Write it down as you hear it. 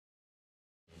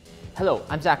Hello,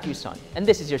 I'm Zak Yuson, and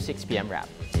this is your 6 p.m. wrap.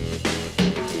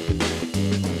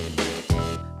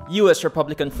 U.S.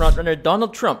 Republican frontrunner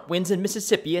Donald Trump wins in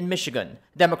Mississippi and Michigan.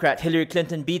 Democrat Hillary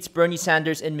Clinton beats Bernie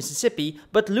Sanders in Mississippi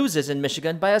but loses in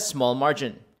Michigan by a small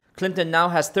margin. Clinton now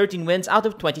has 13 wins out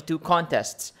of 22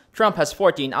 contests. Trump has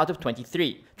 14 out of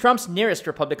 23. Trump's nearest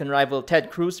Republican rival Ted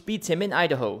Cruz beats him in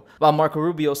Idaho, while Marco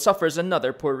Rubio suffers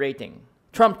another poor rating.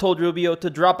 Trump told Rubio to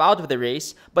drop out of the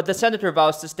race, but the senator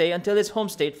vows to stay until his home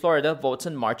state, Florida, votes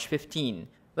on March 15.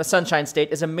 The Sunshine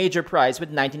State is a major prize with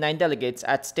 99 delegates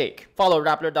at stake. Follow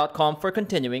Rappler.com for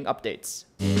continuing updates.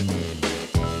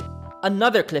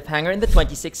 Another cliffhanger in the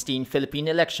 2016 Philippine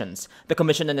elections. The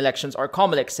Commission on Elections, or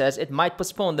Comelec, says it might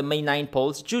postpone the May 9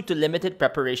 polls due to limited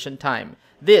preparation time.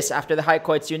 This after the High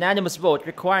Court's unanimous vote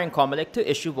requiring Comelec to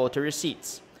issue voter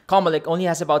receipts. Comelec only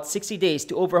has about 60 days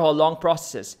to overhaul long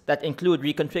processes that include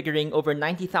reconfiguring over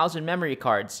 90,000 memory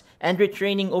cards and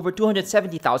retraining over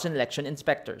 270,000 election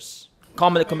inspectors.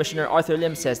 Comelec Commissioner Arthur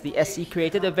Lim says the SC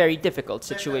created a very difficult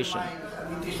situation.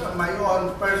 It is on my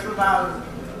own personal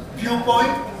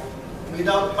viewpoint,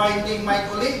 without binding my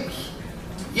colleagues.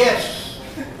 Yes,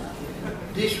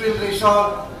 this will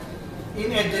result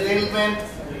in a derailment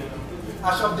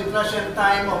as of the present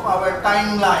time of our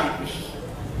timelines.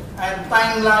 And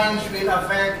timelines will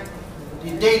affect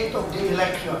the date of the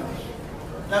elections.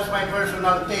 That's my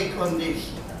personal take on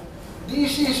this.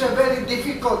 This is a very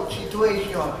difficult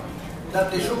situation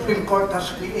that the Supreme Court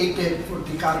has created for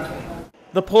the country.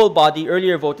 The poll body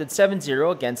earlier voted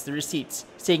 7-0 against the receipts,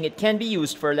 saying it can be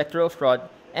used for electoral fraud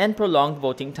and prolonged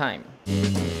voting time.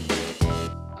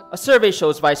 A survey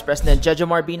shows Vice President Junjun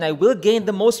Binay will gain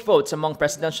the most votes among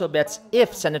presidential bets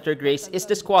if Senator Grace is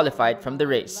disqualified from the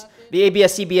race. The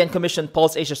ABS-CBN Commission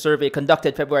Pulse Asia survey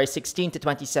conducted February 16 to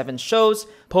 27 shows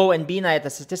Poe and Binay at a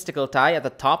statistical tie at the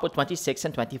top with 26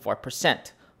 and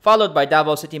 24%. Followed by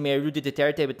Davao City Mayor Rudy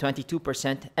Duterte with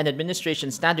 22% and Administration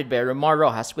Standard Bearer Mar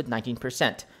Rojas with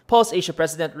 19%. Pulse Asia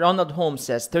President Ronald Holmes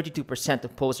says 32%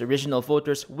 of Poe's original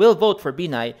voters will vote for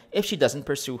Binay if she doesn't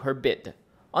pursue her bid.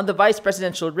 On the vice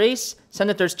presidential race,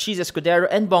 Senators Cheese Escudero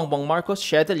and Bongbong Marcos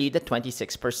share the lead at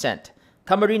 26%.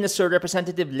 Camarines Sur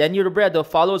Representative Lenny Robredo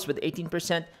follows with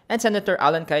 18% and Senator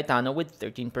Alan Cayetano with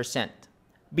 13%.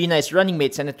 Binay's running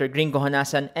mate Senator Gringo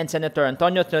Honasan and Senator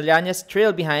Antonio Trillanes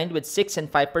trail behind with 6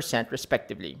 and 5%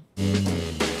 respectively.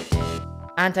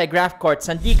 Anti-graft court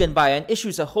Sandiganbayan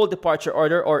issues a whole departure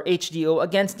order or HDO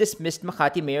against dismissed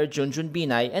Makati Mayor Junjun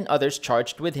Binay and others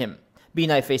charged with him.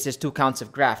 Binay faces 2 counts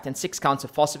of graft and 6 counts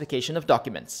of falsification of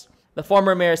documents. The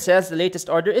former mayor says the latest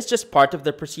order is just part of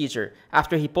the procedure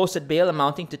after he posted bail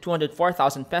amounting to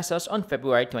 204,000 pesos on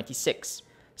February 26.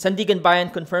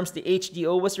 Sandiganbayan confirms the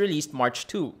HDO was released March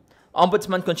 2.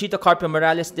 Ombudsman Conchita Carpio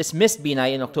Morales dismissed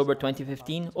Binay in October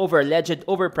 2015 over alleged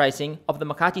overpricing of the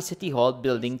Makati City Hall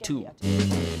Building 2.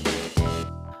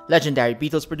 Legendary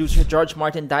Beatles producer George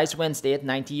Martin dies Wednesday at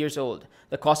 90 years old.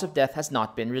 The cause of death has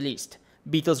not been released.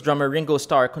 Beatles drummer Ringo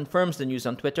Starr confirms the news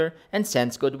on Twitter and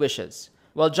sends good wishes,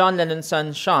 while John Lennon's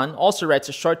son Sean also writes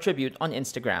a short tribute on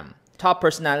Instagram. Top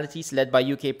personalities led by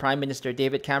UK Prime Minister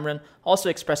David Cameron also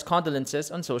expressed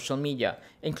condolences on social media,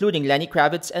 including Lenny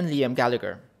Kravitz and Liam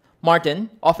Gallagher.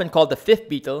 Martin, often called the fifth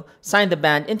Beatle, signed the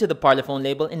band into the Parlophone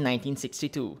label in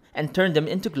 1962 and turned them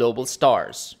into global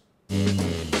stars.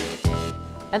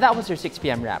 And that was your 6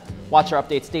 p.m. wrap. Watch our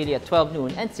updates daily at 12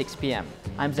 noon and 6 p.m.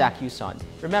 I'm Zak Yuson.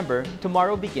 Remember,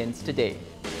 tomorrow begins today.